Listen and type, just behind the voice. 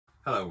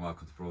Hello and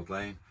welcome to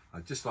Broadlane.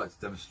 I'd just like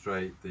to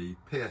demonstrate the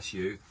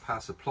PSU, power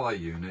supply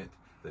unit,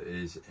 that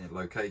is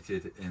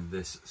located in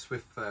this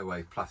Swift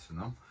Fairway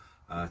Platinum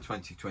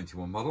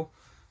 2021 model.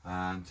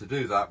 And to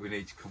do that we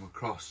need to come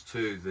across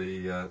to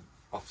the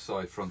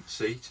offside front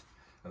seat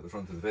at the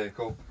front of the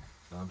vehicle.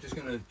 So I'm just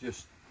going to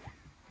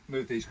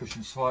move these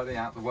cushions slightly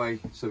out of the way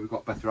so we've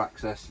got better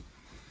access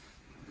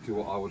to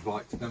what I would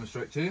like to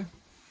demonstrate to you.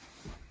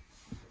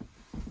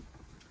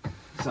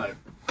 So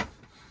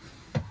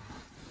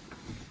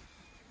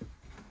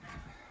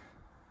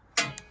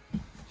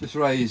just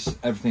raise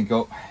everything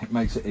up, it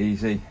makes it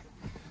easy,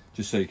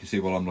 just so you can see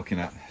what I'm looking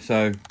at.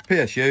 So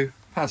PSU,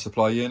 power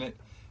supply unit,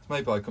 it's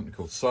made by a company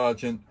called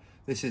Sargent.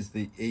 This is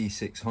the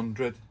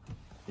EC600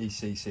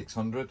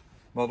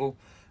 model,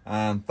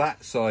 and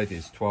that side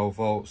is 12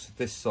 volts.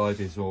 This side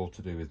is all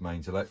to do with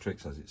mains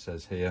electrics, as it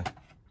says here,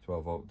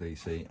 12 volt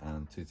DC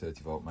and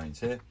 230 volt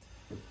mains here.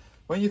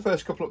 When you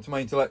first couple up to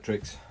mains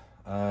electrics,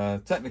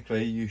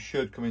 technically you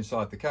should come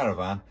inside the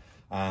caravan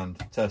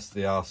and test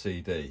the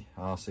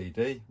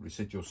RCD,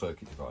 residual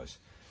circuit device.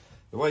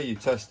 The way you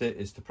test it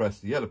is to press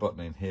the yellow button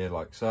in here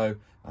like so,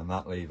 and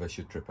that lever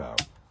should trip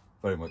out,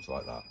 very much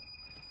like that.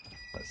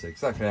 That's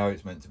exactly how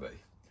it's meant to be.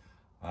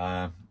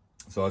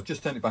 So I've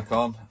just turned it back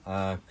on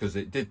because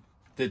it did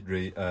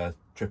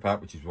trip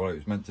out, which is what it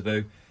was meant to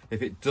do.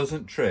 If it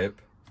doesn't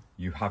trip,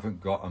 you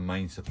haven't got a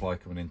main supply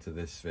coming into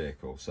this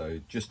vehicle,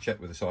 so just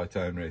check with the site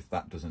owner if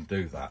that doesn't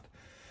do that.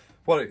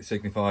 What it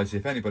signifies,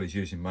 if anybody's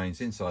using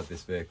mains inside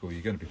this vehicle,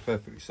 you're going to be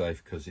perfectly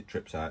safe because it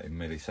trips out in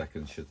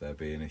milliseconds should there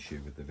be an issue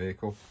with the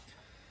vehicle.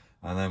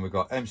 And then we've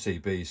got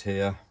MCBs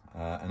here.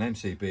 An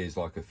MCB is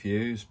like a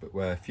fuse, but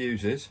where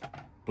fuses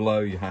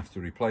blow, you have to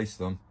replace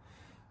them.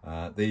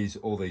 All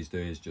these do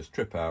is just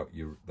trip out.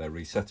 They're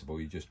resettable.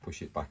 You just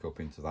push it back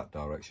up into that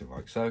direction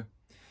like so.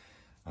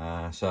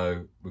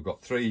 So we've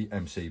got 3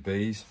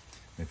 MCBs.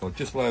 If I'll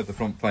just load the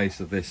front face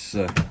of this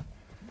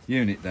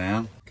unit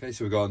down. Okay,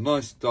 so we've got a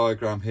nice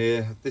diagram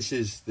here. This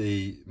is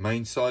the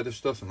main side of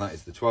stuff, and that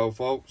is the 12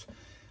 volts.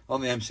 On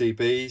the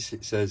MCBs,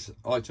 it says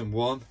item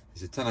 1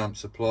 is a 10 amp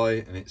supply,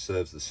 and it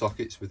serves the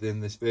sockets within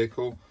this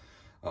vehicle.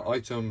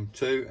 Item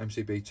 2,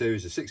 MCB 2,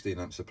 is a 16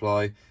 amp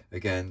supply.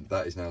 Again,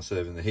 that is now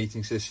serving the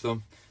heating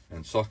system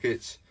and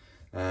sockets.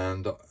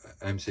 And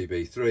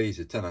MCB 3 is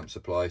a 10 amp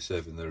supply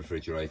serving the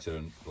refrigerator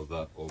and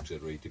other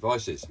auxiliary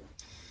devices.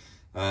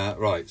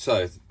 Right,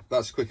 so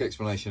that's a quick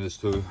explanation as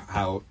to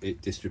how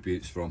it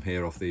distributes from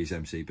here off these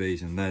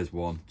MCBs, and there's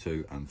 1,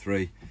 2 and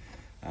 3.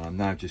 And I'm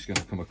now just going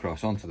to come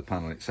across onto the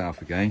panel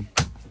itself again.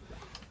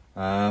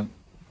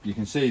 You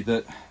can see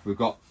that we've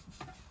got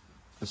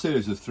a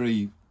series of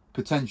 3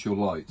 potential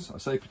lights. I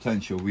say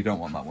potential, we don't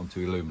want that one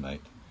to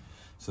illuminate.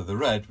 So the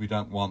red we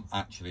don't want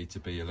actually to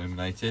be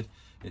illuminated.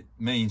 It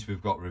means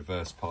we've got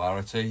reverse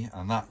polarity,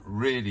 and that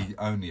really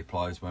only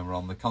applies when we're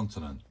on the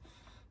Continent.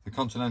 The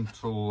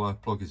Continental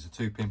plug is a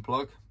 2-pin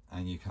plug,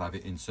 and you can have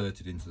it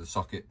inserted into the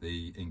socket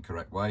the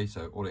incorrect way.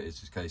 So all it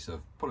is a case of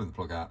pulling the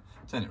plug out,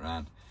 turn it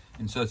around,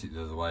 insert it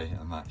the other way,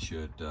 and that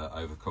should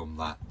overcome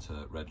that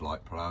red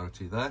light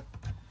polarity there.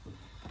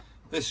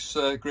 This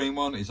green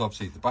one is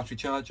obviously the battery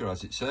charger,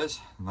 as it says,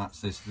 and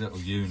that's this little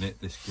unit,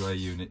 this grey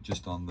unit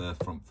just on the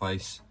front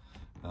face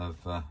of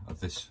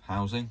this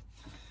housing.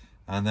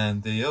 And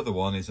then the other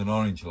one is an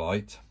orange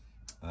light,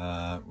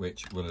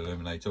 which will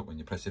illuminate up when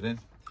you press it in.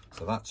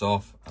 So that's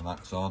off and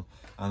that's on.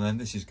 And then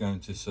this is going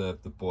to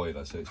serve the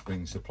boiler, so it's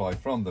bringing supply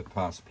from the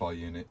power supply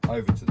unit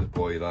over to the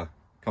boiler,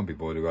 combi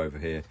boiler over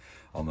here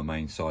on the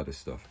main side of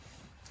stuff.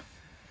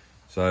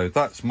 So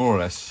that's more or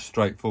less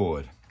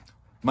straightforward.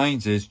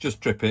 Mains is just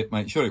trip it,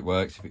 make sure it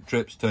works. If it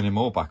trips, turn them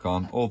all back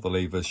on. All the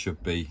levers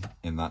should be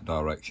in that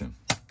direction.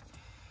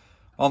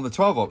 On the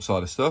 12 volt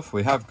side of stuff,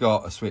 we have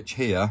got a switch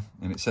here,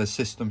 and it says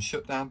system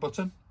shutdown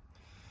button.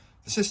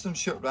 The system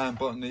shutdown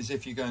button is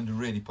if you're going to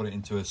really put it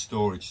into a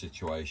storage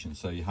situation,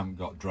 so you haven't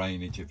got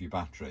drainage of your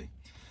battery.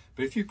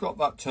 But if you've got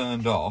that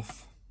turned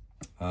off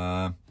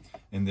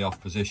in the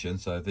off position,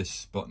 so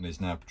this button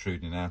is now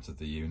protruding out of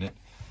the unit,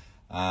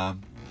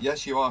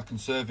 yes, you are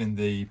conserving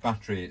the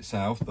battery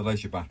itself, the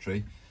leisure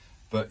battery,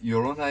 but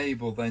you're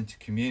unable then to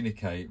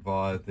communicate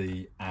via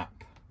the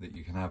app that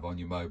you can have on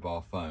your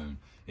mobile phone.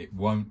 It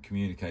won't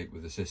communicate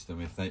with the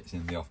system if it's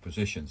in the off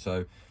position.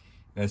 So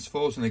there's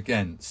fors and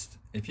against.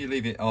 If you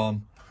leave it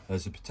on,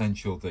 there's a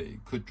potential that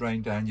it could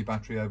drain down your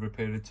battery over a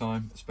period of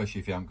time, especially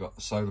if you haven't got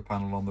a solar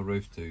panel on the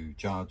roof to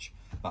charge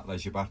that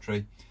leisure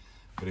battery.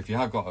 But if you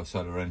have got a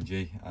solar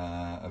energy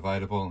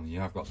available and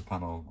you have got the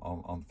panel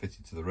on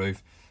fitted to the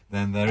roof,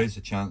 then there is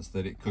a chance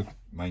that it could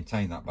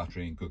maintain that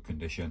battery in good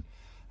condition,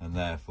 and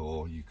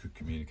therefore you could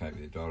communicate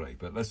with it directly.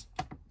 But let's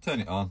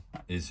turn it on.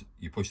 Is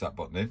you push that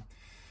button in.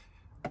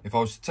 If I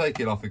was to take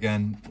it off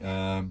again,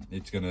 I'm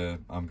gonna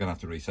have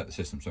to reset the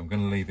system, so I'm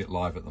going to leave it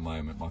live at the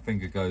moment. My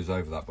finger goes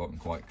over that button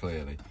quite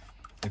clearly.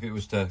 If it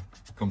was to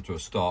come to a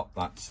stop,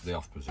 that's the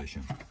off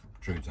position,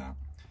 protrudes out.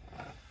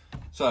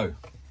 So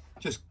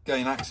just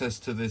gain access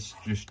to this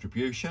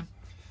distribution.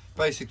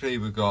 Basically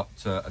we've got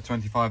a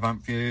 25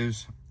 amp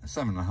fuse, a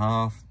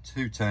 7.5,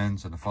 2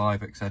 10s and a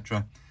 5,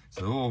 etc.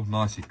 So they're all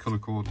nicely colour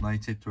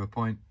coordinated to a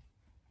point.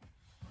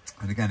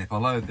 And again, if I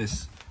load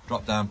this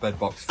drop down bed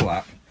box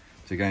flap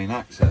to gain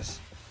access,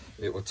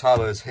 it will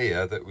tell us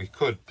here that we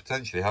could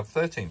potentially have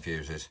 13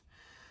 fuses,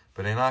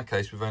 but in our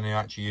case we're only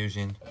actually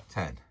using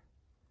 10.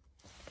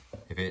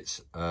 If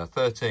it's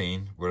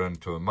 13, we're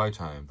into a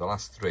motorhome. The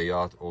last 3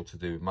 are all to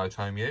do with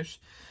motorhome use.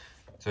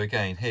 So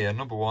again, here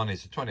number 1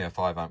 is a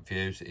 2005 amp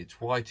fuse. It's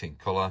white in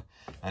colour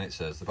and it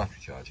serves the battery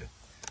charger.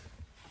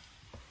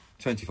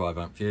 25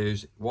 amp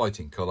fuse,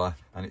 white in colour,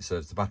 and it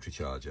serves the battery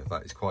charger.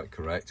 That is quite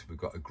correct. We've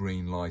got a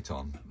green light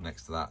on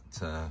next to that,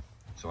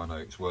 so I know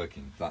it's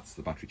working. That's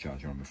the battery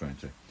charger I'm referring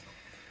to.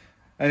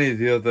 Any of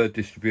the other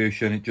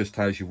distribution, it just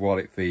tells you what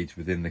it feeds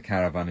within the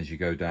caravan as you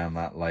go down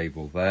that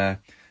label there.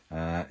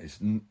 It's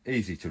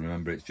easy to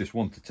remember. It's just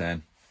 1 to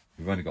 10.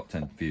 We've only got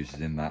 10 fuses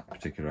in that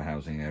particular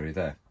housing area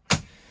there.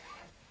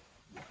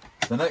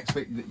 The next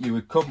bit that you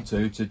would come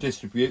to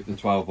distribute the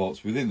 12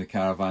 volts within the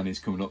caravan is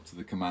coming up to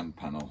the command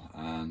panel,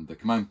 and the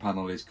command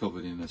panel is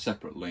covered in a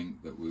separate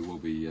link that we will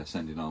be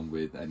sending on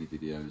with any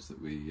videos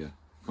that we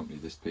accompany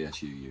this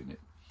PSU unit.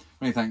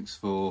 Many thanks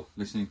for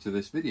listening to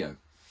this video.